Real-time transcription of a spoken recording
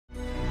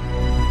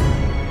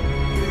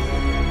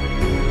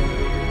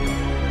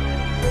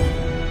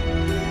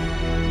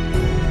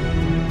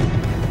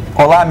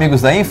Olá,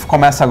 amigos da Info.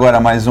 Começa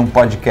agora mais um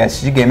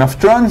podcast de Game of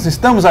Thrones.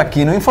 Estamos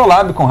aqui no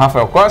Infolab com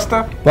Rafael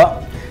Costa,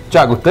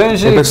 Thiago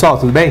Tange. E aí, pessoal,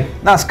 tudo bem?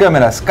 Nas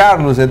câmeras,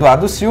 Carlos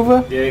Eduardo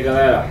Silva. E aí,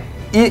 galera?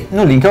 E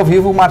no link ao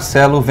vivo,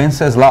 Marcelo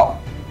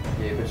Venceslau.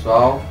 E aí,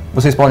 pessoal?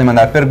 Vocês podem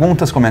mandar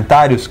perguntas,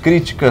 comentários,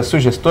 críticas,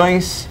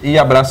 sugestões e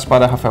abraços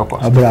para Rafael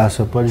Costa.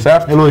 Abraço, pode.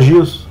 Certo?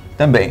 Elogios.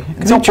 Também.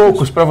 São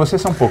poucos, para você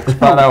são poucos.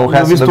 Para o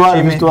resto do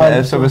time,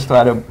 seu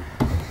vestuário.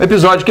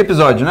 Episódio, que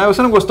episódio, né?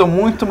 Você não gostou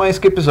muito, mas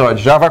que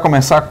episódio? Já vai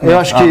começar com... Eu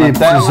acho que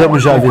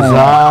precisamos já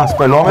avisar,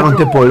 para não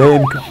ter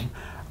polêmica.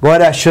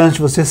 Agora é a chance de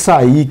você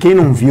sair. Quem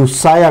não viu,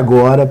 sai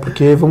agora,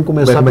 porque vamos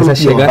começar pelo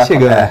pior.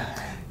 Chegar.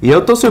 E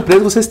eu tô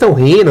surpreso, vocês estão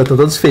rindo, estão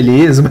todos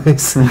felizes,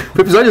 mas foi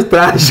um episódio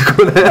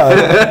trágico,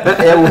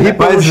 né? É o rir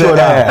para não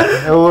chorar.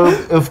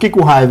 Eu fiquei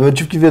com raiva, eu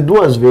tive que ver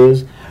 2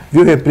 vezes.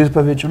 Viu reprise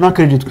pra ver, eu não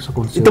acredito que isso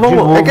aconteceu. Então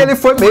vamos, é que ele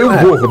foi meio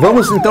burro.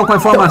 Vamos então com a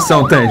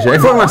informação, Tange. A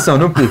informação,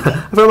 não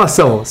pica.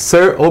 Informação: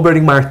 Sir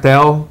Oberyn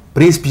Martell,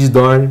 príncipe de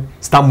Dorne,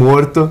 está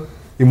morto,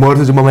 e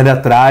morto de uma maneira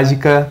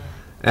trágica.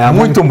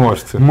 Muito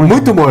morto.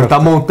 Muito morto. A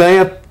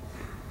montanha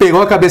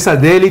pegou a cabeça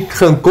dele,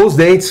 arrancou os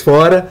dentes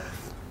fora,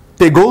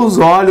 pegou os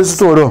olhos,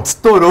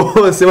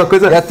 estourou, assim, uma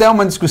coisa... E até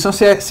uma discussão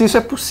se isso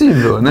é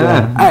possível,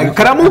 né? O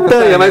cara é a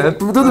montanha, mas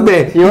tudo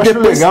bem. E eu acho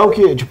legal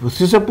que, tipo,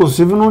 se isso é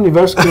possível no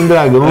universo que tem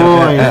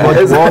dragões,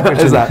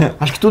 exato.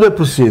 Acho que tudo é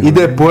possível. E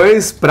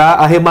depois, pra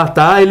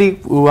arrematar,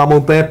 a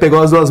montanha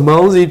pegou as 2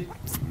 mãos e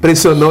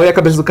pressionou e a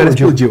cabeça do cara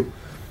explodiu.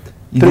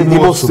 E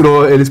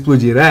mostrou ele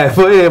explodir.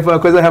 Foi uma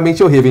coisa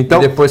realmente horrível. Então,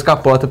 e depois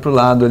capota pro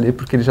lado ali,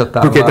 porque ele já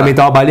tava... Porque também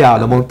estava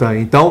baleado a montanha.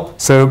 Então,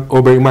 Sir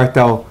Oberyn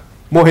Martell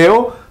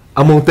morreu.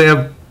 A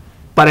montanha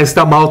parece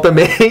estar mal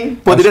também.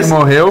 Poderia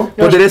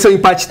ser um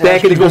empate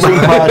técnico.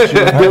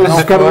 Deus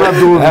ficaram na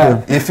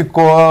dúvida.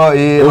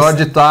 E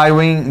Lord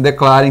Tywin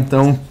declara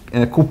então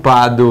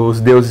culpado.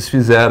 Os deuses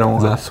fizeram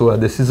a sua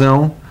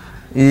decisão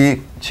e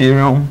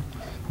Tyrion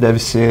deve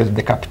ser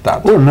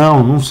decapitado. Ou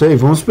não sei.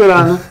 Vamos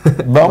esperar, né?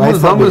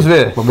 Vamos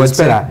ver. Vamos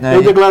esperar.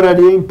 Eu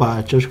declararia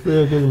empate. Acho que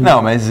foi aquele...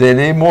 Não, mas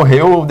ele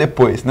morreu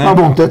depois, né? Tá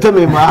bom, eu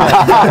também.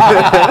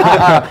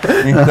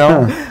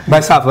 Então...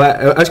 Mas, Rafa,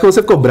 eu acho que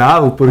você ficou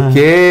bravo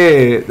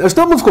porque... Acho que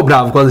todo mundo ficou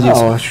bravo por causa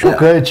disso. Não,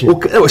 chocante.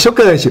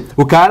 Chocante.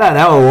 O cara,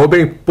 né? O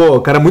Oberyn, o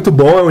cara é muito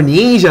bom, é um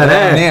ninja,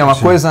 né? É uma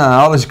coisa,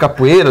 aulas de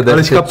capoeira.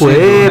 Aulas de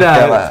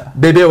capoeira,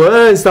 bebeu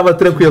antes, estava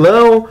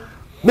tranquilão.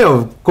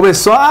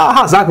 Começou a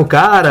arrasar com o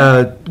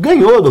cara.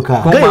 Ganhou do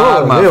cara.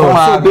 Ganhou.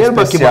 Uma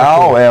soberba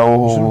especial.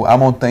 A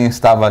montanha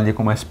estava ali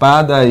com uma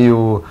espada e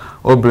o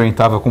Oberyn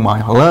estava com uma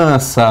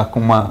lança, com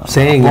uma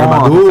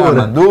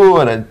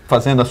armadura,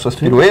 fazendo as suas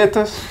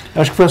piruetas.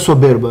 Acho que foi a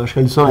soberba. Acho que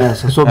a lição é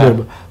essa, a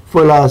soberba.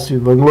 Foi lá se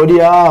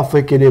vangloriar,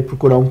 foi querer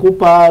procurar um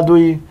culpado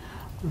e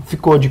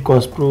ficou de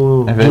costas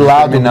de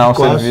lado. Terminar o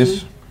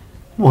serviço.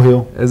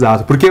 Morreu.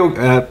 Exato. Porque,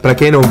 pra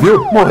quem não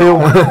viu... Morreu.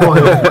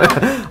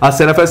 A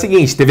cena foi a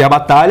seguinte, teve a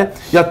batalha,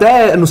 e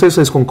até, não sei se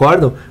vocês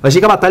concordam, eu achei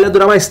que a batalha ia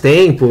durar mais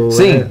tempo.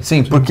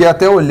 Sim, porque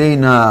até olhei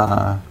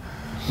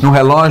no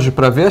relógio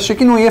pra ver, achei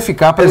que não ia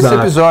ficar para esse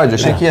episódio,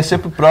 achei que ia ser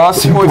pro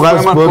próximo, e foi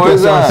uma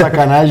coisa uma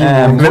sacanagem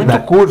muito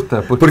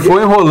curta, porque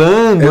foi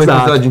enrolando o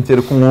episódio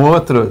inteiro com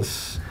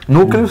outros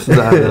núcleos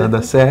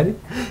da série.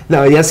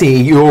 Não, e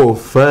assim, o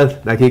fã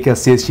daqui que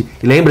assiste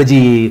e lembra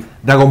de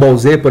Dragon Ball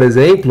Z, por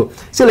exemplo,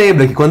 você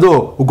lembra que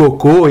quando o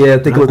Goku ia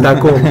ter que lutar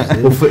com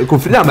o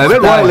filho... Não, mas é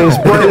verdade.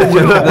 Spoiler de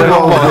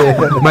Dragon Ball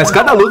Z. Mas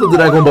cada luta do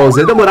Dragon Ball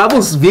Z demorava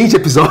uns 20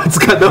 episódios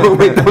cada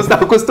uma, então você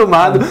estava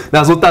acostumado.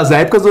 Nas lutas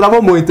épicas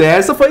duravam muito. E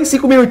essa foi em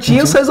 5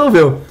 minutinhos,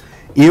 resolveu.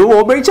 E o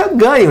Oberyn tinha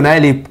ganho, né?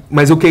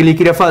 Mas o que ele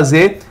queria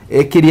fazer,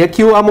 queria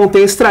que a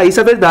montanha extraísse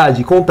a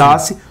verdade,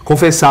 contasse,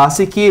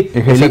 confessasse que... E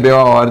recebeu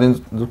a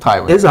ordem do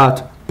Tywin.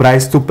 Exato. Pra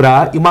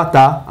estuprar e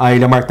matar a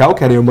Ilha Martell,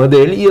 que era a irmã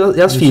dele,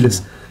 e as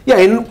filhas. E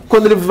aí,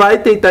 quando ele vai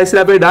tentar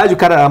extrair a verdade,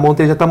 a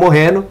montanha já tá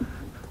morrendo,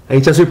 a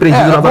gente é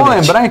surpreendido novamente.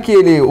 Vamos lembrar que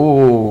ele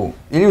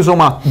usou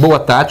uma boa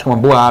tática, uma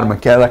boa arma,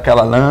 que era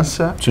aquela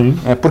lança. Sim.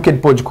 Porque ele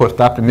pôde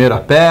cortar primeiro a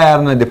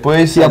perna,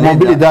 depois... E a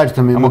mobilidade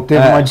também.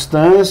 Manteve uma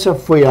distância,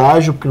 foi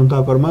ágil, porque não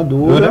estava com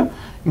armadura.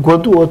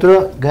 Enquanto o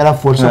outro era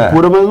força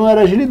pura, mas não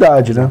era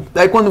agilidade, né?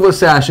 Daí quando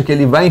você acha que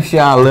ele vai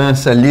enfiar a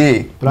lança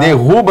ali,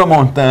 derruba a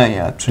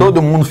montanha,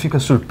 todo mundo fica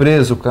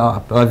surpreso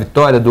pela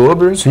vitória do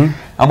Oberyn. Sim.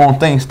 A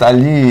montanha está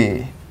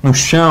ali no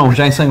chão,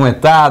 já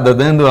ensanguentada,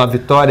 dando a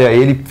vitória,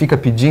 ele fica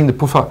pedindo,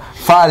 por favor,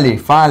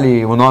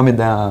 fale o nome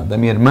da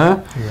minha irmã,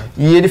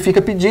 e ele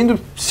fica pedindo,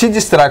 se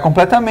distrai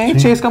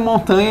completamente, e eis que a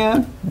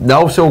montanha dá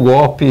o seu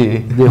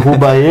golpe,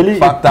 derruba ele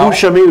fatal. E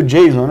puxa meio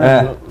Jason,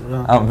 né?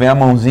 Vem a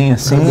mãozinha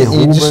assim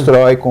e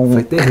destrói com...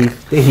 Foi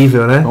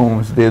terrível, né? Com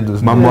os dedos.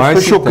 Uma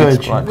morte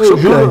chocante. Eu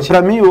juro, pra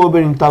mim o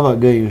Oberyn estava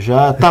ganho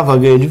já, estava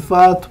ganho de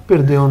fato,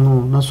 perdeu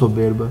na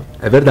soberba.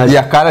 É verdade. E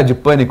a cara de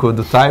pânico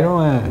do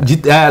Tyrion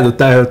do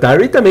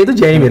Tyrion e também do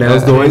Jaime, né?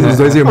 Os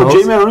dois irmãos. O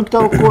Jaime era o único que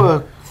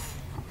estava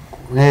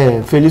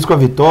feliz com a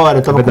vitória,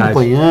 estava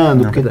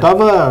acompanhando, porque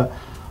o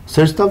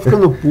Cersei estava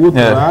ficando puto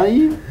lá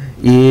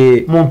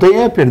e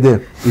montanha ia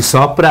perder. E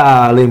só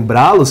pra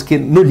lembrá-los que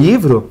no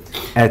livro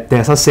tem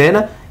essa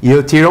cena E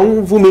o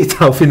Tyrion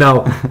vomita ao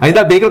final.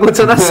 Ainda bem que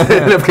aconteceu na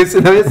cena, porque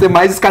senão ia ser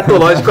mais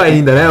escatológico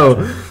ainda, né?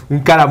 Um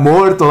cara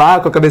morto lá,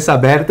 com a cabeça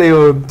aberta e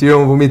o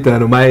Tyrion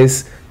vomitando.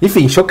 Mas,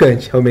 enfim,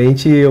 chocante.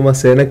 Realmente uma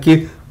cena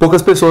que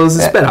poucas pessoas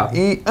esperavam.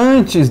 E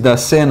antes da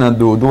cena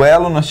do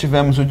duelo, nós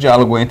tivemos o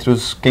diálogo entre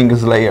os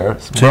Kingslayer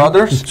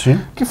Brothers,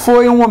 que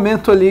foi um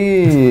momento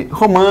ali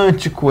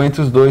romântico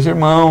entre os dois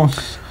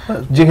irmãos.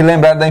 De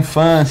relembrar da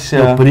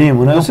infância. Do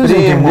primo, né? Vocês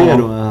primo.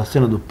 entenderam a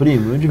cena do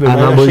primo? Eu de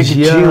verdade analogia... achei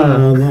que tinha,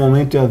 em algum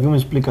momento ia haver uma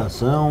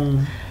explicação.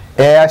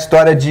 É a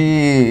história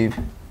de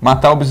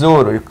matar o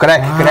besouro.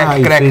 Crack.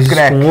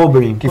 Com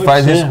Oberyn. Que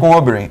faz isso com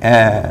Oberyn.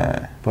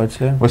 Pode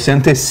ser. Você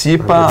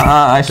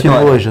antecipa a história.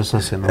 Que nojo essa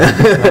cena.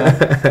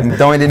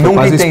 Então ele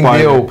nunca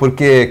entendeu,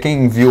 porque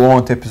quem viu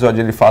ontem o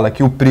episódio, ele fala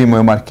que o primo,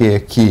 eu marquei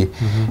aqui,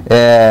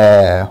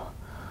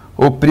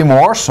 o primo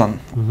Orson,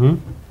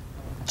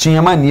 tinha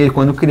mania,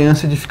 quando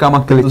criança, de ficar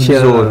matando os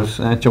besouros.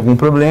 Né? Tinha algum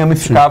problema e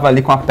ficava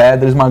ali com a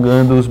pedra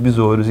esmagando os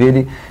besouros. E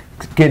ele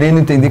querendo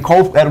entender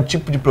qual era o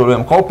tipo de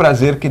problema, qual o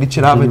prazer que ele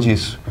tirava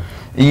disso.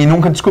 E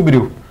nunca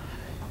descobriu.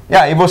 E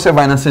aí você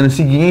vai na cena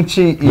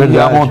seguinte e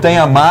a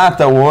montanha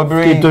mata o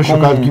Oberyn. Estou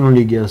chocado que não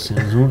liguei as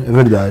cenas, é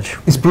verdade.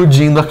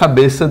 Explodindo a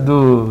cabeça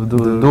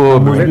do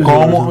Oberyn,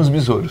 como os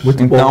besouros.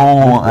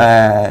 Então,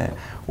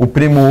 o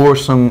primo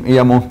Orson e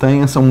a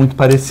montanha são muito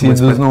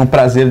parecidos no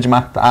prazer de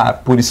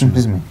matar, pura e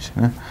simplesmente.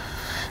 Né?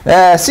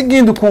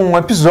 Seguindo com o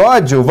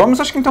episódio, vamos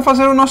acho que então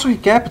fazer o nosso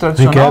recap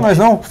tradicional. Nós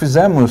não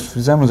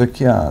fizemos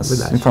aqui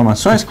as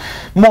informações.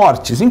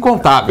 Mortes,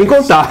 incontáveis.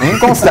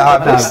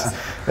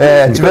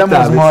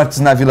 Tivemos mortes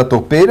na Vila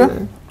Toupeira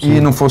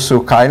e no Fosso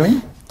Kylin.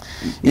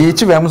 E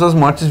tivemos as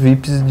mortes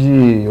VIPs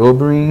de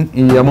Oberyn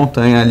e a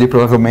montanha ali,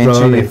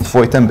 provavelmente.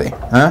 Foi também.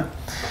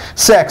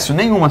 Sexo,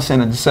 nenhuma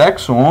cena de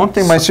sexo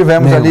ontem, mas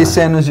tivemos ali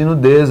cenas de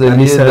nudez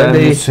ali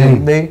da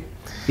Sunday.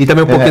 E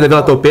também um pouquinho da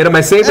Vila Toupeira,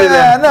 mas sempre...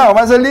 Não,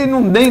 mas ali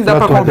nem dá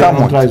para contar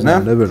muito,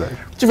 né? É verdade.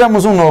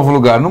 Tivemos um novo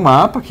lugar no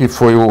mapa, que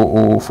foi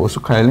o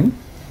Fosso Kylin.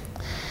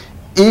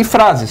 E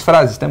frases,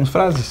 temos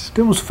frases?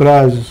 Temos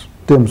frases.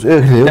 Temos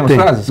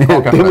frases?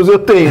 Eu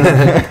tenho.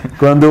 Né?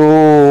 Quando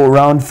o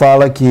Round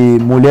fala que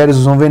mulheres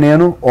usam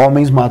veneno,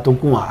 homens matam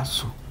com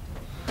aço.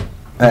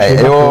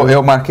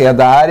 Eu marquei a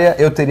da área,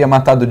 eu teria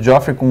matado o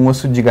Joffrey com um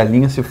osso de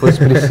galinha se fosse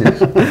preciso.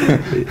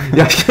 E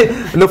acho que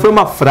não foi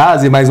uma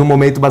frase, mas um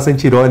momento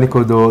bastante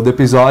irônico do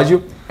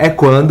episódio é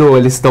quando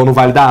eles estão no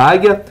Vale da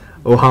Águia,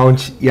 o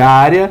Hound e a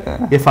Arya,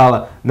 e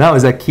fala, não,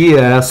 isso aqui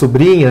é a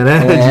sobrinha,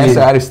 né? Essa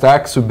é a Arya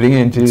Stark,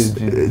 sobrinha de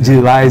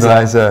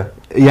Lysa.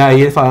 E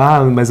aí ele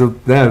fala, mas eu...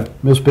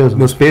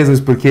 Meus pêsames,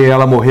 porque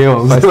ela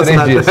morreu...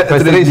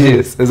 Faz 3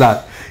 dias.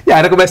 Exato. E a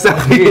Arya começa a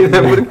rir,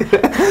 né? Porque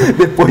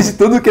depois de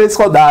tudo que eles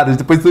rodaram,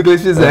 depois de tudo que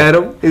eles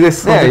fizeram, eles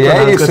são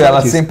isso,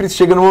 ela sempre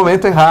chega no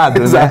momento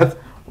errado, exato.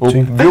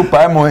 Né? Viu o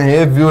pai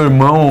morrer, viu o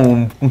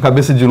irmão com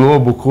cabeça de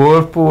lobo, o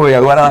corpo, e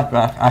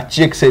agora a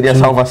tia que seria a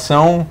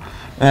salvação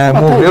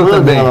morreu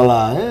também. Ela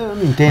lá. Eu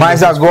não entendo.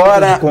 Mas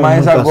agora,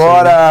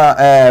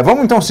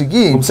 vamos então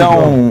seguir?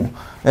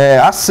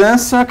 A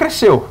Sansa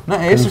cresceu,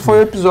 né? Esse foi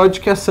o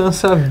episódio que a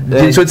Sansa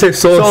deixou de ser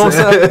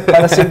Sonsa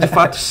para ser de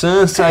fato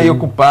Sansa e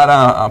ocupar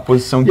a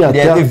posição que lhe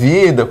é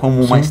devida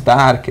como uma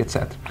Stark,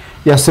 etc.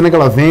 E a cena que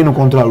ela vem no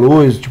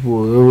contraluz,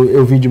 tipo,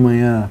 eu vi de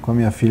manhã com a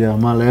minha filha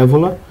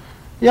Malévola,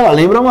 e ela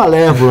lembra a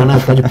Malévola,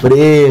 né? Tá de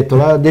preto,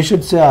 ela deixa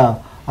de ser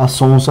a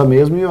Sonsa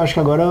mesmo, e eu acho que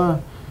agora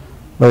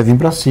vai vir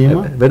pra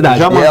cima. Verdade.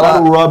 Já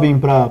mandaram o Robin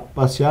pra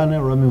passear, né?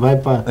 O Robin vai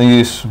pra...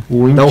 Isso.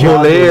 Dá um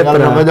rolê.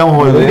 Ela vai dar um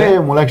rolê,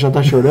 o moleque já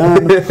tá chorando.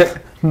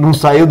 Não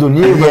saiu do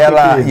ninho.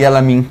 E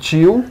ela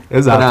mentiu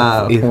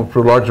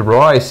pro Lord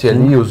Royce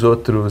ali, os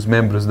outros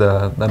membros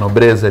da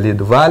nobreza ali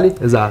do Vale.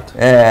 Exato.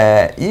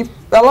 E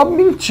ela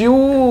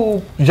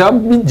mentiu já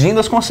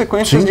medindo as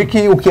consequências de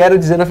que o que era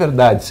dizer a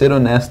verdade, ser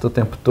honesta o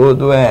tempo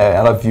todo.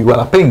 Ela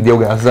aprendeu,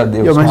 graças a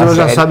Deus. Mas ela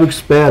já sabe o que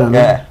espera,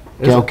 né?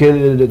 Que é o que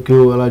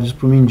ela diz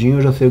pro Mindinho,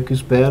 eu já sei o que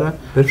espera,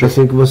 já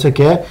sei o que você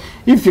quer.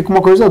 E fica uma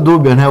coisa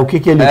dúbia, né? O que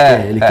ele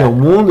quer? Ele quer o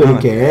mundo, ele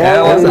quer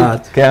ela,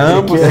 exato. Quer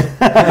ambos.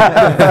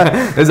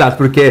 Exato,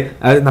 porque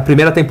na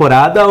primeira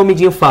temporada o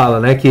Mindinho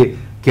fala, né, que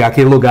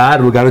aquele lugar,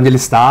 o lugar onde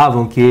eles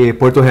estavam, que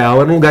Porto Real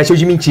era um lugar cheio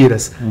de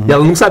mentiras. E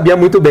ela não sabia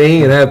muito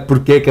bem, né, por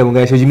que era um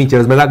lugar cheio de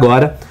mentiras, mas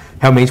agora...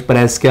 Realmente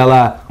parece que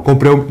ela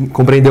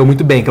compreendeu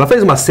muito bem. Que ela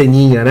fez uma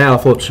ceninha, né? Ela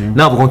falou,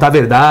 não, vou contar a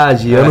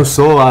verdade, eu não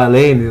sou a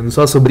Lane, eu não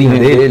sou a sobrinha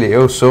dele.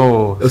 Eu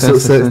sou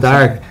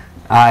Stark.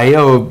 Aí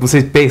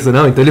você pensa,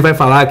 não, então ele vai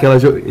falar que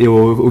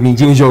o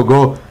Mindinho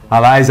jogou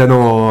a Lysa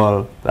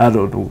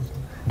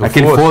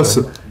naquele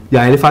fosso. E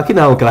aí ele fala que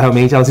não, que ela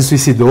realmente se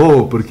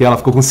suicidou porque ela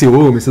ficou com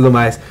ciúmes e tudo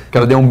mais. Que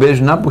ela deu um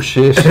beijo na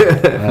bochecha.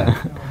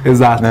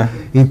 Exato. Né?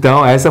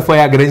 Então essa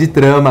foi a grande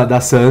trama da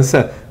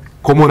Sansa.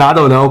 Como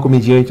nada ou não,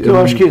 comidinha...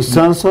 Eu acho que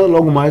Sansa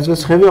logo mais vai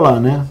se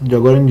revelar, né? De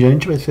agora em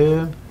diante vai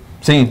ser...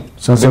 Sim.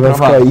 Sansa vai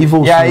ficar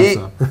evil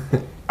Sansa.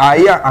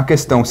 Aí a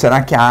questão,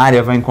 será que a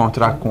Arya vai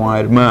encontrar com a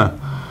irmã?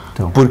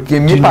 Então, porque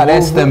me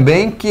parece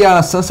também que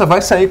a Sansa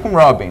vai sair com o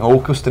Robin,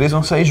 ou que os três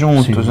vão sair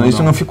juntos.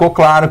 Isso não ficou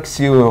claro que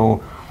se o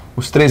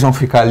os 3 vão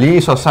ficar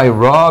ali, só sai o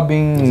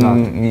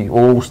Robin,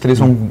 ou os 3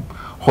 vão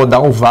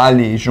rodar o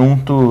vale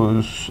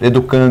juntos,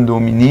 educando o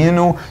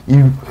menino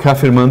e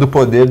reafirmando o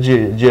poder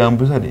de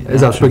ambos ali. Né?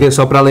 Exato, porque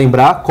só para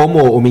lembrar, como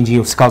o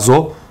Mindinho se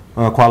casou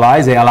com a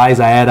Liza, e a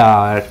Liza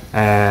era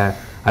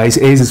a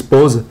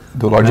ex-esposa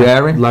do Lord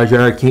Harry,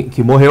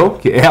 que morreu,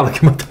 que ela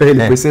que matou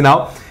ele, por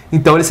sinal.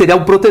 Então ele seria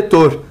o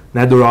protetor,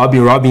 né, do Robin.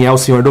 O Robin é o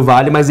senhor do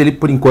vale, mas ele,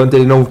 por enquanto,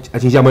 ele não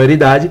atinge a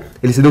maioridade.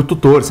 Ele seria o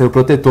tutor, seria o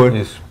protetor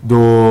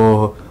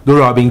do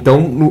Robin.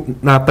 Então,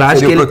 na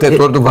prática... Seria o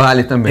protetor do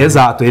vale também.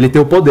 Exato, ele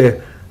tem o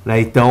poder.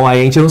 Né? Então,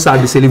 aí a gente não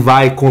sabe se ele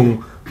vai com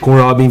o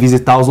Robin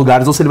visitar os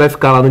lugares ou se ele vai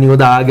ficar lá no Ninho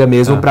da Águia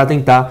mesmo para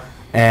tentar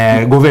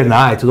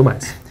governar e tudo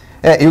mais.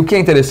 E o que é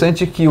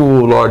interessante é que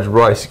o Lord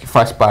Royce, que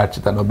faz parte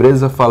da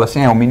nobreza, fala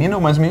assim,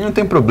 mas o menino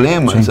tem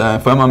problemas,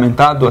 foi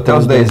amamentado até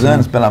os 10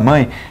 anos pela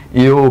mãe,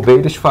 e o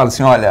Baelish fala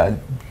assim, olha,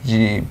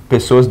 de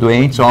pessoas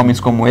doentes, homens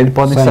como ele,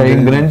 podem sair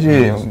grandes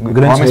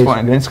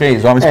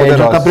reis, homens poderosos. Ele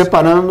já está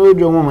preparando,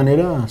 de alguma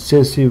maneira, se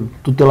esse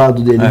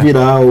tutelado dele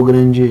virar o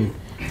grande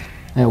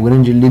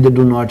líder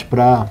do norte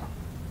para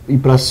ir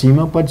para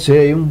cima, pode ser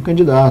aí um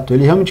candidato.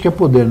 Ele realmente quer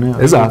poder, né?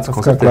 Exato,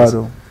 com certeza.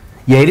 Claro.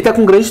 E aí ele tá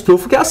com um grande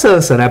trunfo que é a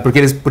Sansa, né? Porque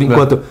eles, por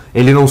enquanto,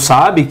 ele não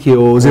sabe que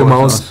os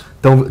irmãos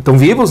estão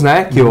vivos,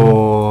 né? Que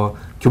o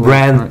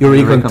Bran e o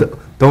Rickon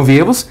estão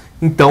vivos.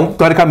 Então,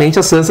 teoricamente,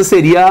 a Sansa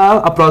seria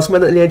a próxima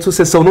linha de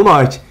sucessão no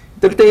norte.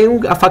 Então ele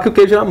tem a faca e o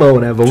queijo na mão,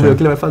 né? Vamos ver o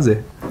que ele vai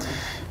fazer.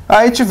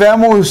 Aí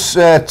tivemos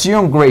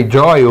Theon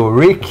Greyjoy, o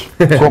Rick,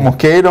 como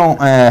queiram,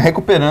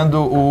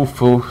 recuperando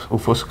o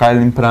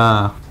Foscaelen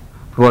para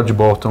Lord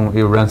Bolton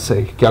e o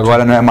Ramsay, que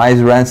agora não é mais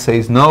Ramsay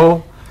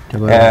Snow,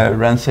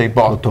 Ramsay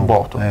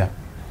Bolton.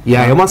 E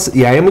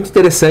aí é muito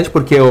interessante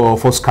porque o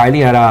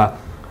Foscaelen era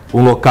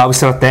um local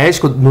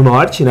estratégico no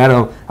norte, né?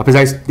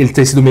 Apesar de ele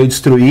ter sido meio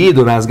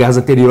destruído nas guerras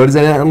anteriores,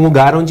 era um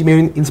lugar onde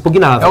meio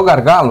inexpugnável. É o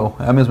Gargalo?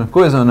 É a mesma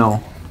coisa ou não?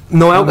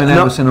 Não é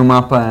o no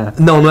mapa.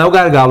 Não é o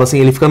Gargalo, assim,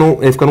 ele fica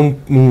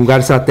num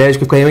lugar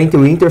estratégico, fica entre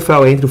o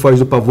Winterfell, entre o Forte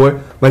do Pavor,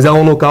 mas é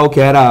um local que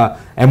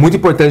é muito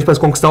importante para se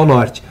conquistar o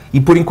norte.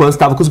 E por enquanto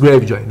estava com os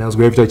Greyjoy, né? Os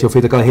Greyjoy tinham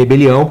feito aquela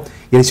rebelião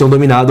e eles tinham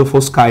dominado o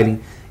Foscaelen.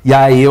 E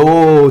aí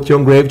o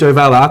Theon Greyjoy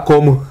vai lá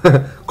como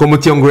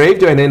Theon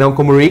Greyjoy, né, não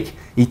como Rick,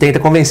 e tenta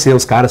convencer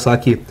os caras, só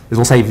que eles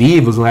vão sair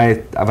vivos, vai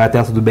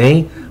até tudo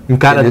bem. Um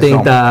cara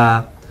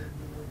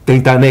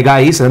tenta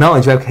negar isso, não, a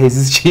gente vai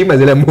resistir,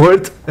 mas ele é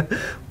morto,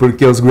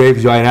 porque os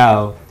Greyjoy,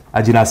 né, a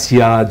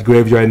dinastia de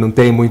Greyjoy não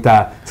tem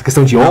muita essa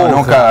questão de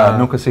honra.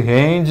 Nunca se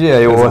rende,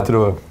 aí o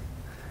outro...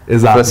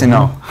 Exato. Assim,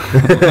 não.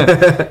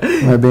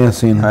 Não é bem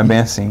assim, né? Não é bem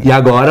assim. E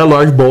agora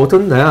Lord Bolton,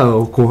 né,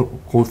 com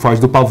o Forte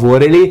do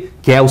Pavor, ele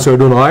que é o Senhor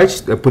do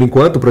Norte, por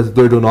enquanto o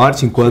Protetor do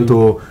Norte,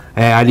 enquanto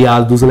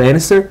aliado dos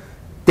Lannister,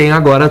 tem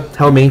agora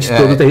realmente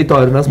todo o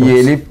território nas mãos. E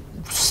ele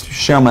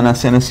chama na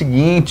cena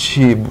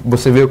seguinte,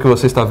 você vê o que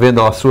você está vendo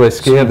à sua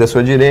esquerda, à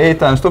sua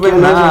direita, não estou vendo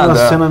nada. É uma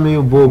cena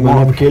meio boba,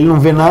 né? Porque ele não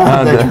vê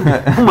nada.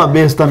 Tipo, uma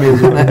besta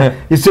mesmo, né?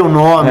 E seu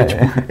nome,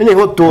 tipo, ele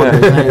errou todas,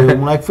 né? O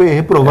moleque foi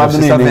reprovado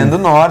nele. Você está vendo o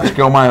norte,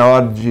 que é o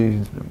maior de...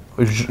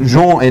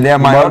 Ele é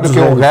maior do que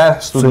o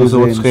resto dos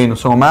outros reinos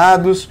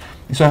somados.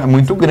 Isso é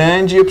muito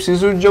grande e eu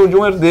preciso de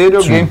um herdeiro,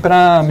 alguém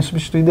para me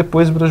substituir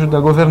depois para ajudar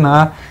a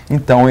governar.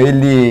 Então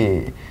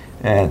ele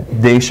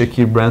deixa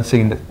que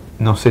Ramsay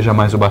não seja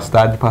mais o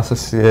bastardo, passa a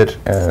ser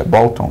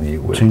Bolton e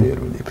o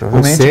herdeiro ali,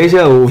 provavelmente. Ou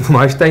seja, o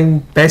norte está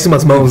em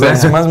péssimas mãos,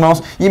 péssimas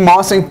mãos. E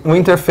mostra o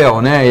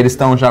Winterfell, né? Eles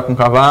estão já com o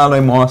cavalo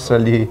e mostra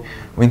ali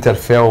o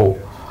Winterfell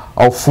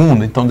ao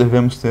fundo. Então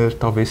devemos ter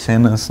talvez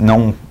cenas,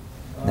 não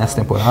nessa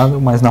temporada,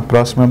 mas na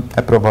próxima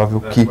é provável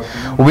que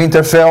o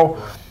Winterfell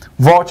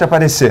volte a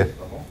aparecer.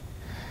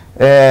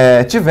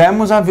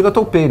 Tivemos a Vila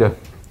Toupeira.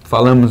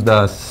 Falamos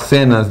das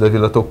cenas da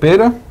Vila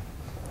Toupeira.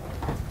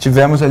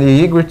 Tivemos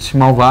ali Ygritte,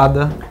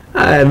 malvada.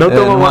 Não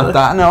tão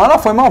malvada. Não, ela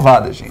foi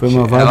malvada, gente.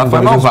 Ela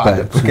foi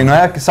malvada. Porque não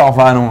é que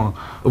salvaram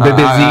o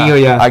bebezinho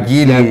a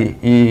Gilly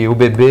e o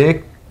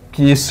bebê,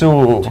 que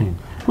isso... Sim.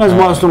 Mas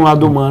mostra um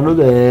lado humano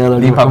dela.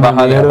 Limpa a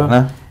barra dela,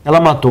 né? Ela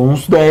matou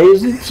uns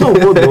 10 e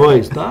salvou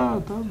 2.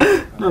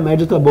 Na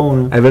média tá bom,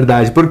 né? É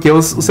verdade, porque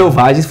os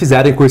selvagens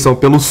fizeram a incursão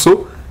pelo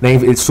sul, né?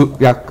 Eles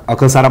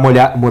alcançaram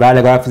a muralha,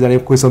 agora fizeram a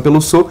incursão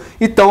pelo sul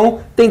e estão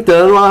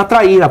tentando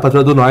atrair a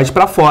Patrulha do Norte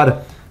para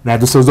fora, né?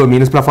 Dos seus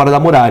domínios para fora da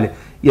muralha.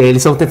 E aí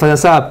eles estão tentando fazer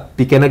essa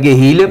pequena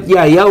guerrilha, e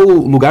aí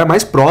o lugar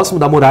mais próximo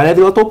da muralha é a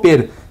Vila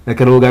Toupeira, né?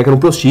 Que era um lugar que era um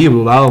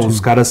prostíbulo lá, os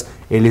caras,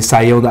 eles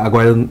saíam,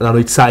 agora na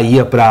noite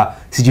saía para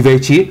se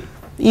divertir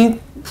e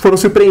foram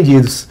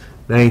surpreendidos.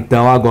 Né?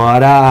 Então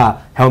agora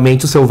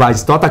realmente os selvagens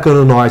estão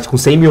atacando o norte com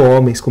 100 mil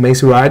homens, com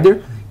Mance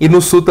Rider, e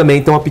no sul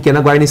também tem uma pequena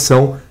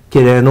guarnição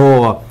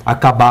querendo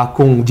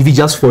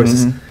dividir as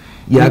forças.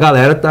 E a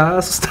galera tá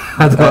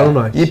assustada lá no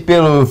norte. E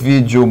pelo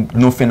vídeo,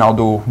 no final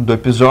do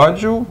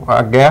episódio,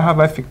 a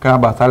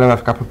batalha vai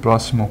ficar pro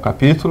próximo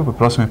capítulo, pro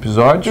próximo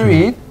episódio,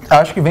 e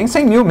acho que vem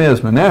 100 mil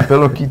mesmo, né?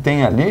 Pelo que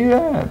tem ali,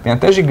 tem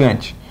até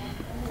gigante.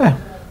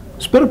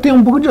 Espero que tenha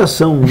um pouco de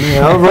ação, né?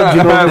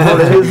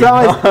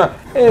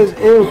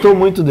 Eu tô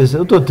muito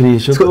eu tô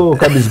triste, eu tô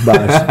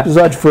cabisbaixo. Esse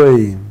episódio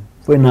foi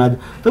Foi nada.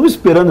 Estamos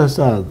esperando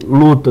essa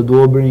luta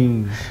do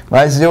Oberyn.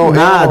 Mas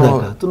Nada,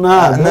 cara. Tu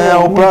nada.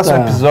 Não, o próximo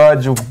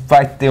episódio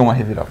vai ter uma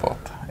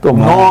reviravolta.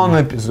 Tomara. 9º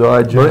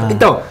episódio.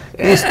 Então,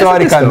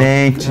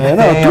 historicamente,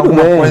 tem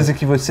alguma coisa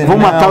que você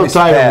Vamos não matar o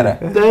espera.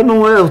 Tyrion.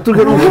 Não é, tudo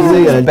que eu não quis dizer.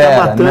 Ele tá Espera,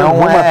 matando, não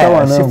vamos matar o é.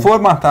 anão. Se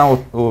for matar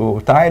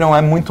o Tyrion,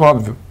 é muito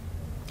óbvio.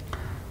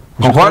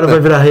 O cara Concorda? vai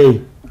virar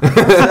rei.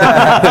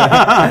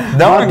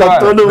 Não Mata agora,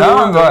 todo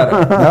não mundo.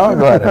 agora, não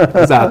agora.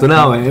 exato,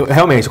 não, eu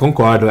realmente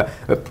concordo.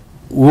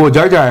 O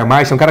George R. R.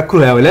 Martin é um cara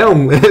cruel, ele é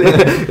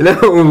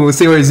um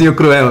senhorzinho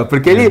cruel,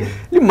 porque ele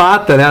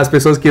mata, né, as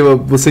pessoas que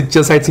você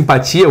tinha certa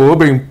simpatia. O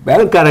Oberyn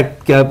era um cara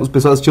que as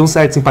pessoas tinham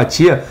certa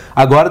simpatia,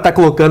 agora tá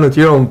colocando o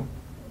Tyrion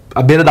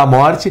à beira da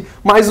morte,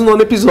 mas o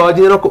 9º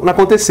episódio ainda não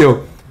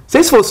aconteceu.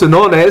 Se fosse o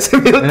 9º, ia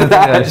ser meio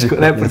trágico,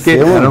 né? Porque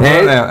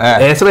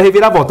essa vai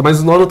reviravolta, mas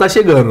o 9º tá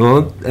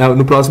chegando.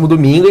 No próximo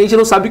domingo a gente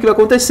não sabe o que vai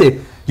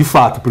acontecer, de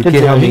fato, porque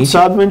realmente... A gente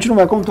sabe, mas a gente não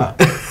vai contar.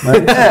 Mas,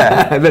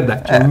 é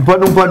verdade. Não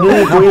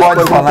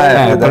pode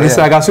falar. Pode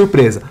estragar a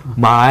surpresa.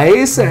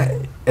 Mas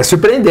é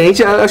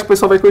surpreendente, acho que o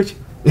pessoal vai curtir.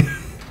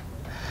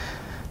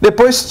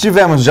 Depois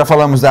já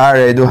falamos da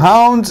Arya e do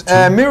Hound.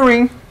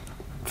 Mirroring.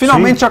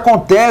 Finalmente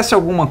acontece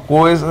alguma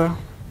coisa.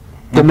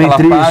 Também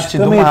triste,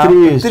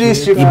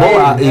 triste.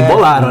 E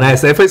bolaram, né?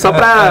 Isso aí foi só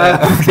pra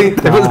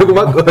tentar fazer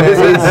alguma coisa.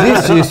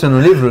 Existe isso no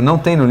livro? Não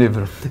tem no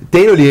livro.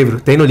 Tem no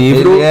livro.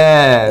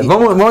 Ele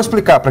vamos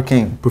explicar pra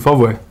quem? Por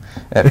favor.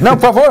 Não,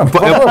 por favor.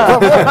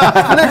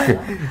 Explica.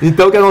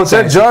 Então o que acontece?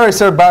 Sir Jorah e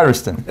Sir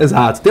Barristan.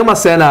 Exato. Tem uma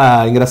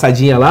cena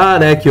engraçadinha lá,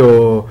 né? Que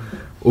o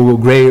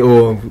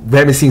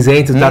Verme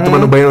Cinzento tá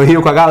tomando banho no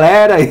rio com a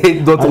galera e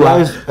do outro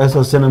lado.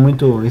 Essa cena é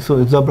muito... Isso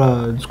dá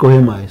pra discorrer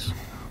mais.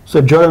 O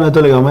Sir Jorah não é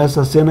tão legal, mas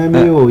essa cena é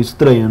meio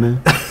estranha, né?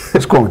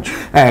 Mas conte.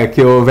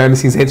 Que o Verme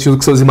Cinzento junto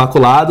com seus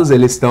Imaculados,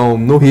 eles estão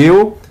no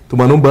rio,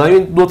 tomando um banho, e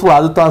do outro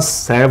lado estão as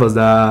servas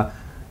da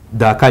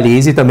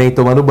Khaleesi também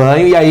tomando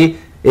banho, e aí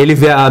ele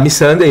vê a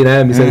Missandei, né?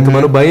 A Missandei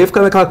tomando banho e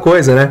fica naquela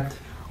coisa, né?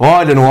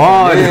 Olha, não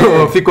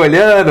olha, fica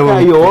olhando.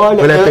 Aí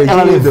olha, ela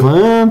perdido.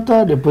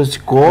 levanta, depois se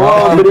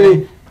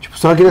cobre. Tipo,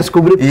 só queria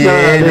descobrir E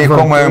ele,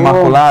 como é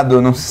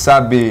imaculado, não se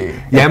sabe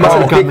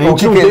o que ele tem, o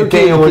que ele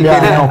tem, o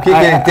que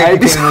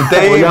ele não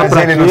tem, mas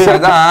ele não sai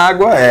da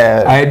água.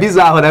 Aí é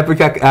bizarro, né?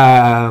 Porque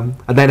a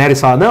Daenerys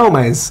fala, não,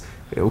 mas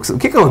o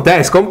que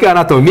acontece? Como que é a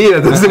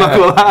anatomia dos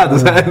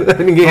Imaculados?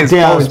 Ninguém responde.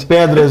 Tem as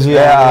pedras e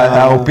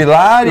o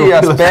pilar e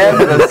as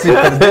pedras se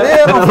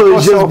perderam,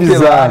 ficou só o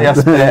pilar e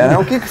as pedras.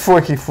 O que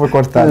foi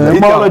cortado? É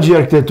uma aula de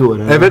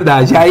arquitetura. É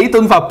verdade. E aí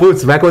todo mundo fala,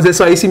 putz, vai acontecer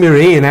só isso em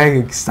Meereen,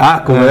 né? Que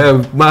saco,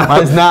 né?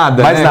 Mais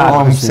nada, mais nada.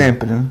 Como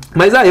sempre, né?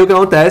 Mas aí o que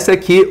acontece é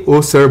que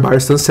o Sir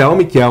Barristan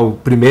Selmy, que é o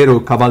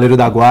primeiro cavaleiro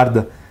da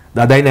guarda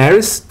da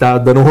Daenerys, tá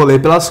dando um rolê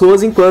pelas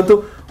ruas,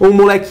 enquanto um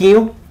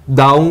molequinho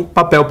dá um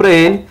papel pra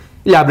ele.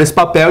 Ele abre esse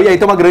papel e aí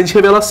tem uma grande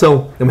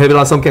revelação. É uma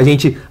revelação que a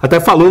gente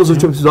até falou nos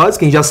últimos episódios,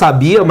 que a gente já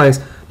sabia,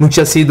 mas não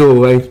tinha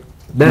sido...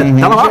 Né?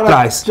 Tava lá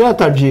atrás. Já era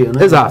tardia,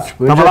 né? Exato.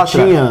 Tipo, ele já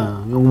tinha,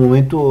 em algum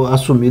momento,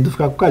 assumido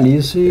ficar com o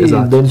Khaleesi e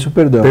dando-se o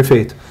perdão.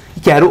 Perfeito.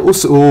 Que era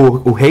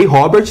o rei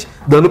Robert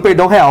dando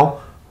perdão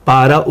real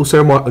para o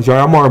Sir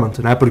Jorah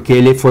Mormont, né? Porque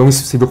ele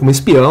se viu como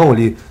espião,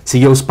 ele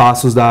seguia os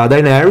passos da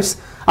Daenerys,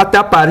 até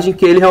a parte em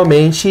que ele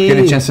realmente... Que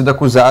ele tinha sido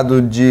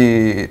acusado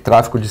de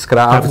tráfico de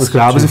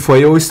escravos. E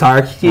foi o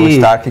Stark que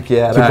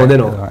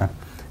condenou.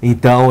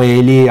 Então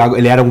ele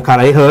era um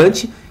cara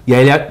errante, e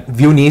aí ele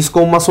viu nisso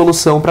como uma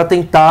solução para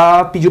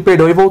tentar pedir o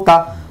perdão e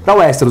voltar para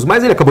Westeros.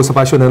 Mas ele acabou se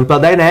apaixonando pela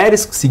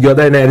Daenerys, seguiu a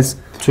Daenerys.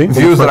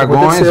 Viu os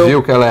dragões,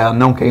 viu que ela é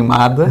não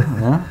queimada.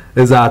 Né?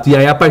 Exato. E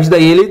aí a partir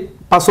daí ele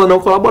passou a não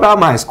colaborar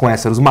mais com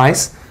Westeros,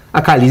 mas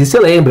a Khaleesi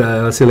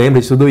ela se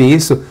lembra de tudo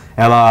isso,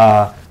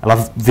 ela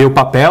vê o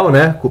papel,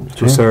 né?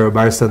 O Sir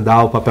Barristan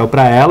dá o papel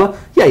para ela,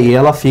 e aí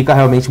ela fica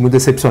realmente muito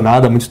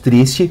decepcionada, muito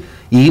triste,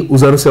 e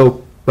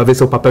usando para ver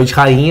seu papel de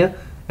rainha,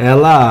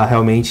 ela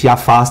realmente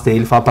afasta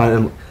ele, fala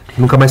para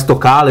nunca mais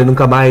tocá-la e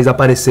nunca mais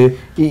aparecer.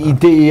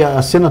 E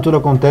a cena toda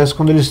acontece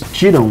quando eles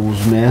tiram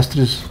os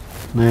mestres,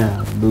 né,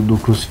 do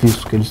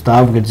crucifixo que eles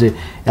estavam, quer dizer,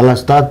 ela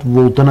está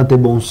voltando a ter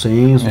bom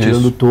senso,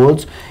 tirando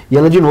todos, e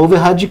ela de novo é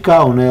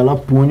radical, né? Ela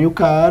pune o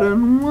cara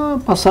numa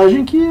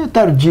passagem que é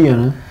tardia,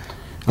 né?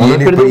 E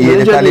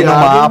ele tá ali no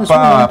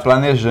mapa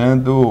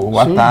planejando o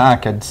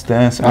ataque, a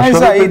distância.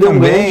 Mas aí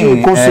também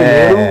o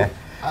conselheiro,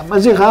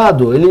 mas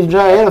errado, ele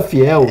já era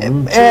fiel.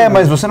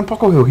 Mas você não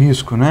pode correr o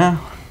risco, né?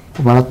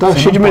 Pô, mas ela tá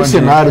cheia de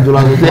mercenário do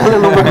lado dela, ela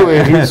não vai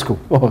correr risco.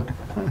 Pô.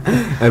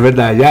 É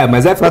verdade,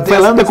 mas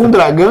ela anda com um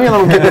dragão e ela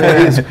não quer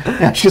correr risco.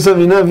 Acho que essa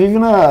menina vive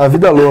a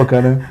vida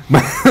louca, né?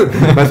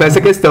 Mas foi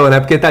essa questão, né?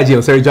 Porque, tadinho,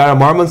 o Sir Jorah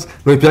Mormont,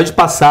 no episódio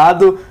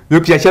passado, viu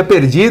que já tinha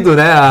perdido,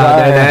 né, a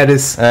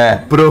Daenerys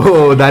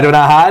pro Daario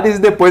Naharis, e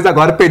depois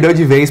agora perdeu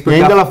de vez. Porque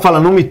e ainda ela fala,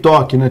 não me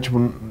toque, né?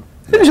 Tipo,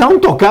 ele já não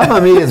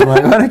tocava mesmo,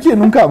 agora que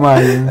nunca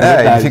mais.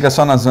 Né? Ele fica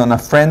só na zona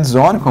friend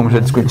zone, como já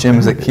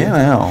discutimos aqui,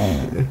 né?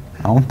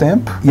 Há um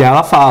tempo. E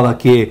ela fala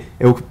que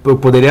eu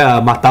poderia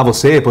matar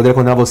você, poderia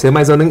condenar você,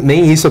 mas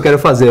nem isso eu quero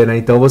fazer, né?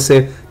 Então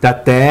você tá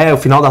até o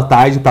final da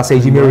tarde pra sair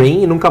de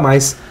Meereen e nunca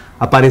mais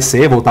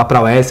aparecer, voltar pra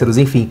Westeros,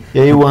 enfim. E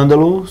aí o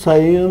Ândalo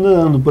sai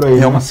andando por aí.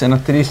 É uma cena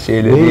triste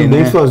ele ali,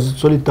 bem né?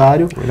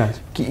 solitário. Verdade.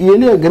 E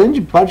ele é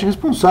grande parte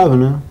responsável,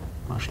 né?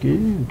 Acho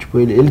que, tipo,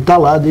 ele tá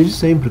lá desde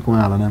sempre com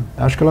ela, né?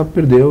 Acho que ela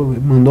perdeu,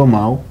 mandou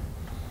mal.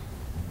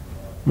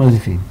 Mas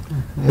enfim,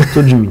 é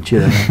tudo de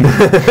mentira, né?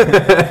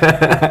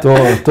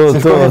 Você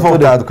ficou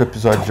revoltado com o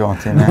episódio de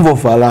ontem, né? Não vou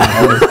falar,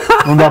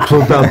 não dá pra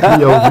soltar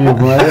pia ao vivo.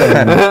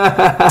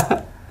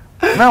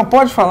 Não,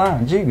 pode falar,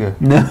 diga.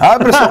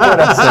 Abre o seu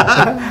coração.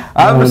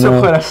 Abre o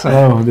seu coração.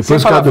 Não, depois sem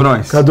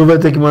palavrões. Cadu vai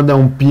ter que mandar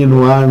um pi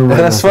no ar. Não vai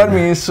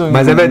Transforme isso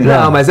Mas é verdade.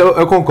 Não, mas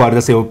eu concordo.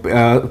 Assim,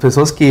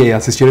 pessoas que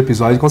assistiram o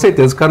episódio com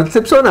certeza ficaram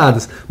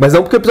decepcionadas. Mas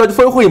não porque o episódio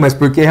foi ruim, mas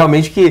porque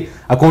realmente o que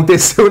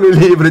aconteceu no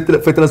livro e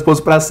foi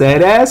transposto pra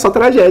série é só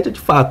tragédia,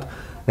 de fato.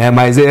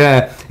 Mas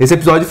esse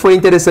episódio foi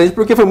interessante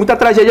porque foi muita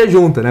tragédia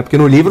junta, né? Porque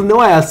no livro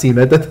não é assim,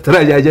 não é tanta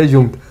tragédia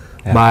junta.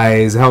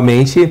 Mas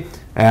realmente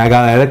a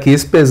galera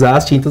quis pesar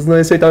as tintas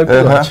nesse oitavo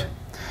episódio.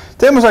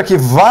 Temos aqui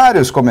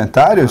vários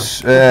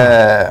comentários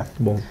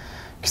Bom.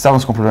 que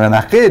estávamos com problema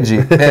na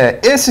rede.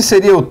 Esse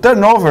seria o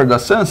turnover da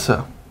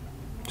Sansa?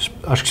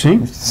 Acho que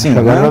sim. Sim, Acho que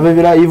agora né? ela vai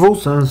virar Evil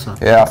Sansa.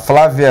 É a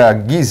Flávia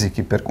Guise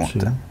que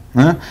pergunta.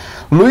 Né?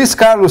 Luiz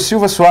Carlos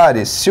Silva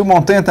Soares, se o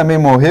Montanha também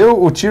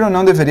morreu, o Tyrion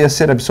não deveria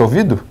ser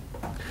absolvido?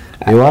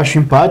 Eu acho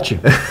empate.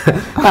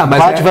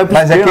 Empate vai pros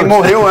Mas é quem pênaltis.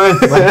 morreu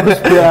antes.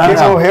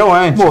 Quem morreu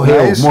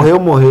antes.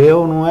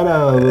 Morreu, não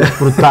era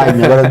pro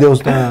time. Agora Deus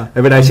tá... É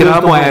verdade, tirar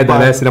na Deus tá moeda,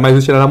 preocupado. né? Seria mais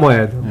justo tirar na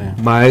moeda.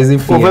 Mas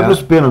enfim. Ou vai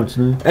pros pênaltis,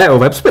 né? Ou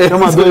vai pros pênaltis.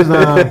 Chama 2 na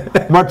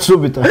morte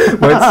súbita.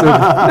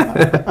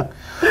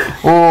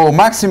 O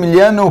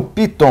Maximiliano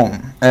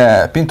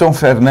Pinton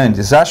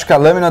Fernandes, acho que a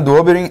lâmina do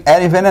Oberyn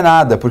era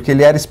envenenada, porque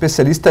ele era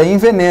especialista em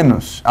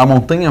venenos. A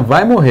montanha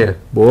vai morrer.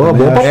 Boa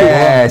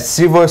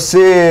se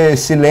você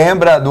se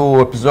lembra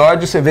do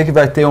episódio, você vê que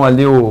vai ter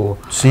ali o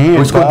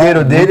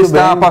escudeiro dele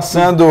está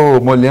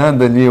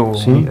molhando ali o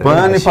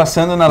pano e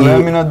passando na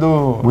lâmina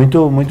do...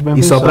 Muito bem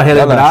E só pensado. pra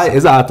relembrar,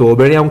 exato, o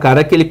Oberyn é um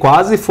cara que ele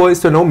quase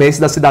se tornou um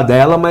Mace da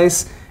Cidadela,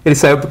 mas ele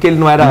saiu porque ele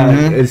não era,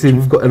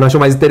 não achou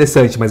mais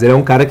interessante, mas ele é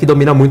um cara que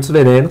domina muitos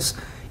venenos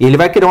e ele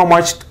vai querer uma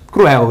morte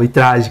cruel e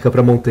trágica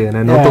pra Montanha,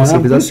 né? Não tão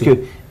simples assim.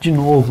 De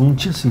novo, não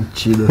tinha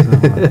sentido essa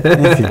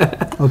Enfim,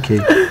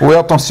 ok. O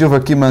Elton Silva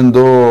aqui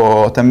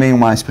mandou também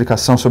uma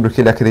explicação sobre o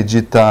que ele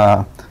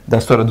acredita da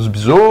história dos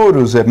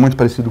besouros, é muito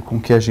parecido com o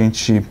que a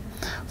gente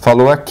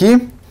falou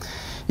aqui.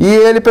 E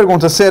ele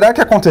pergunta, será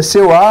que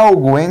aconteceu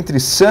algo entre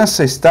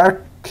Sansa Stark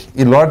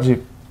e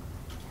Lord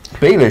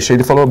Baelish?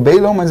 Ele falou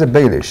Baelon, mas é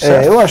Baelish,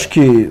 certo? Eu acho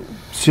que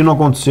se não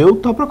aconteceu,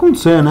 tá pra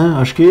acontecer, né?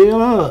 Acho que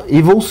ela,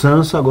 Evil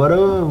Sansa, agora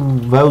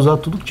vai usar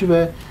tudo que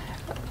tiver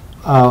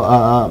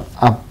a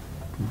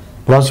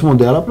próximo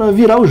dela pra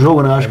virar o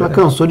jogo, né? Acho que ela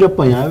cansou de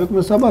apanhar e vai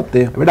começar a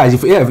bater. É verdade.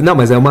 Não,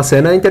 mas é uma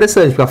cena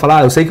interessante, porque ela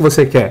fala, eu sei que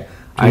você quer.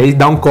 Aí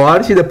dá um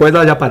corte e depois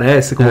ela já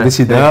aparece com um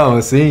vestidão,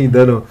 assim,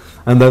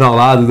 andando ao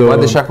lado do... Pode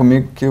deixar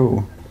comigo que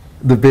o...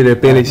 Do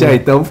Baelish.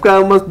 Então fica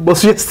uma boa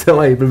sugestão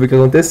aí pra ver o que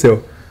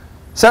aconteceu.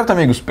 Certo,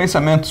 amigos?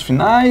 Pensamentos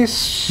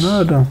finais?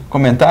 Nada.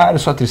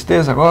 Comentários? Só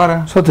tristeza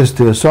agora? Só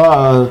tristeza,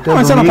 só...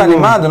 Mas você não está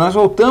animado? Nós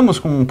voltamos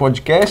com um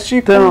podcast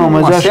então, com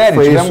mas uma acho série. que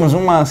foi Tivemos isso.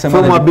 uma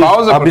semana uma de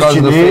pausa por causa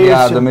do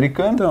feriado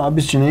americano. Então,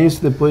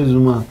 abstinência, depois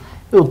uma...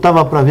 Eu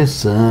tava pra ver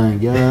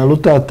sangue,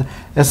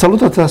 essa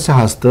luta tá se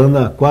arrastando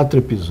há 4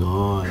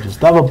 episódios,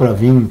 tava pra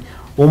vir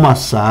o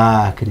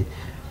massacre.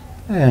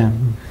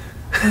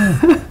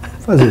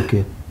 Fazer o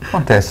quê?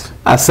 Acontece.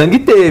 Sangue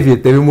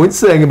teve muito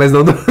sangue, mas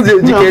não de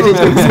que a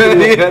gente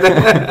gostaria,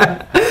 né?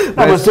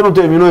 Mas você não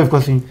terminou e ficou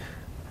assim?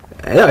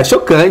 É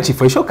chocante,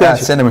 foi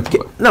chocante. A cena é muito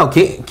boa. Não,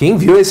 quem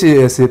viu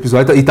esse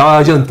episódio e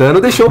tava jantando,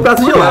 deixou o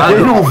prato de lado.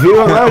 Quem não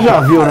viu, agora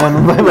já viu, né?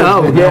 Não vai mais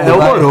Não, ver.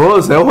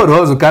 é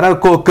horroroso. O cara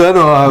colocando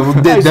o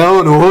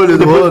dedão no olho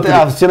do outro. Tem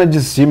a cena de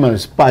cima,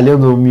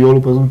 espalhando o miolo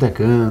para um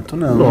canto.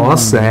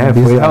 Nossa,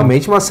 foi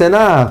realmente uma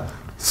cena...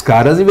 Os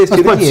caras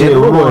investiram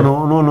dinheiro.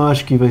 Não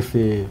acho que vai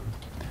ser...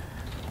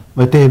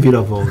 Vai ter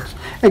reviravoltas.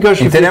 É que eu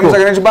acho que teremos a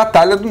grande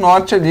batalha do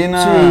norte ali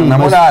na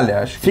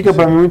muralha. Acho que fica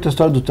pra mim muita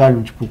história do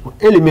Tyrion, tipo,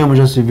 ele mesmo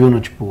já se viu no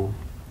tipo,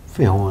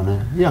 ferrou, né?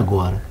 E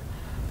agora?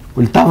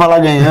 Ele tava lá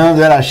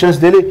ganhando, era a chance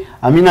dele,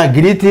 a mina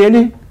grita e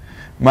ele...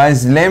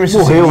 Mas lembre-se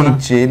o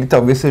seguinte, ele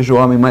talvez seja o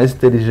homem mais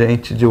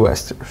inteligente de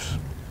Westeros.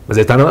 Mas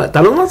ele tá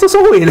numa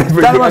situação ruim, né?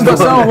 Tá numa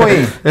situação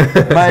ruim.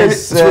 Mas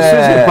se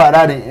vocês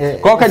repararem...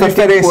 qual que é a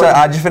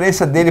diferença? A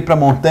diferença dele pra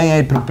montanha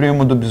e pro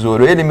primo do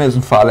besouro? Ele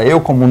mesmo fala,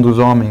 eu como um dos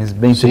homens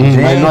bem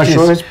inteligentes... mas não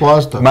achou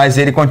resposta. Mas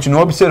ele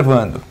continua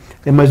observando.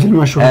 Mas ele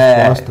não achou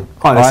resposta.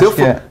 Olha, se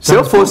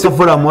eu fosse...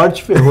 for a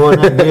morte, ferrou,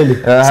 né, dele.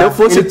 Se eu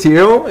fosse o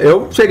Tyrion,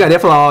 eu chegaria e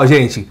falar,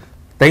 gente...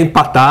 Tá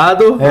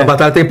empatado, a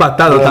batalha tá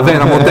empatada, tá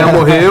vendo? A montanha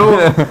morreu,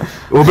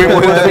 o Oberyn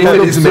morreu também,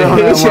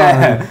 infelizmente.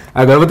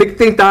 Agora eu vou ter que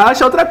tentar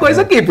achar outra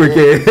coisa aqui,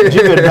 porque... De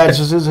verdade,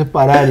 se vocês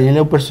repararem, ele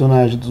é o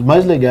personagem dos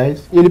mais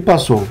legais e ele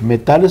passou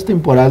metade dessa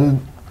temporada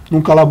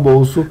num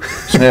calabouço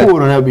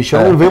escuro, né? O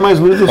bichão não vê mais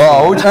luz do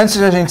sol. Antes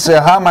de a gente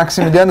encerrar,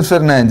 Maximiliano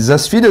Fernandes,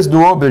 as filhas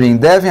do Oberyn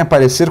devem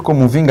aparecer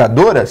como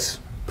vingadoras?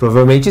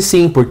 Provavelmente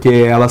sim, porque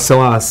elas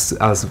são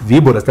as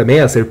víboras também,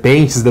 as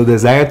serpentes do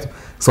deserto.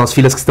 São as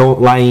filhas que estão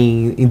lá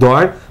em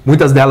Endor.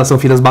 Muitas delas são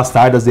filhas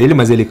bastardas dele,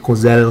 mas ele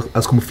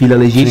considera-as como filhas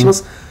legítimas.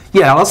 Sim.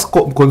 E elas,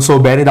 quando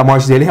souberem da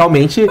morte dele,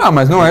 realmente... Ah,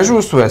 mas não é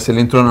justo, se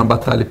ele entrou na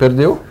batalha e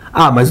perdeu.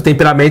 Ah, mas o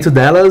temperamento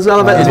delas,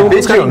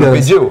 ele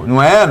pediu,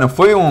 não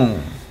foi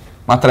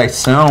uma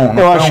traição,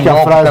 não eu foi acho um que a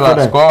golpe frase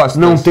pelas costas.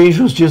 Não tem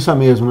justiça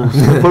mesmo, né?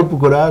 Se for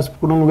procurar, você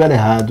procura num lugar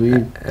errado e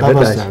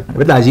tava certo. É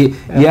verdade.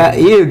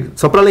 E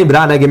só pra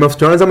lembrar, né, Game of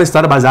Thrones é uma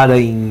história baseada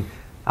em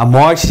a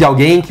morte de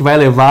alguém que vai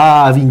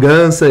levar a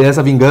vingança, e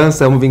essa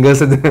vingança é uma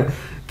vingança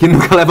que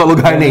nunca leva a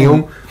lugar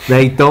nenhum,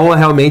 né? Então,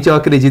 realmente, eu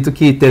acredito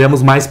que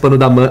teremos mais pano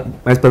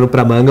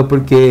pra manga,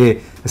 porque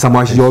essa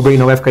morte de Oberyn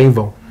não vai ficar em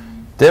vão.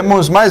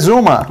 Temos mais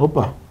uma.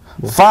 Opa.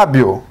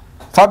 Fábio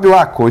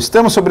Aco,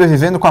 estamos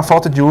sobrevivendo com a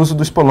falta de uso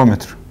do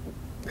espolômetro.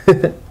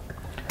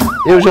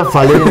 Eu já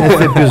falei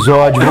nesse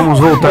episódio, vamos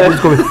voltar.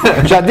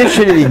 Já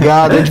deixa ele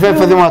ligado, a gente vai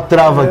fazer uma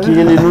trava aqui,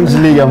 ele não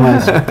desliga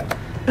mais.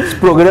 Esse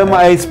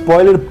programa é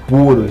spoiler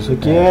puro, isso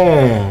aqui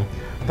é...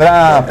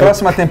 Pra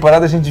próxima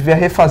temporada a gente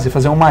devia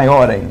fazer um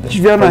maior ainda. A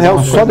gente devia, na real,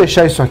 só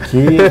deixar isso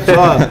aqui,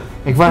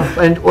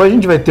 ou a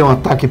gente vai ter um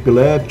ataque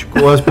epiléptico,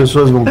 ou as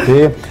pessoas vão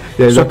ter.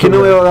 Isso aqui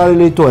não é horário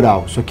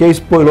eleitoral, isso aqui é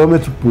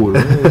spoilômetro puro.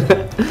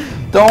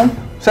 Então,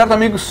 certo,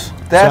 amigos?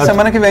 Até a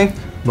semana que vem.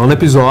 9º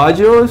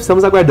episódio,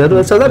 estamos aguardando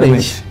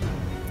ansiosamente.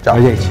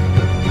 Tchau, gente.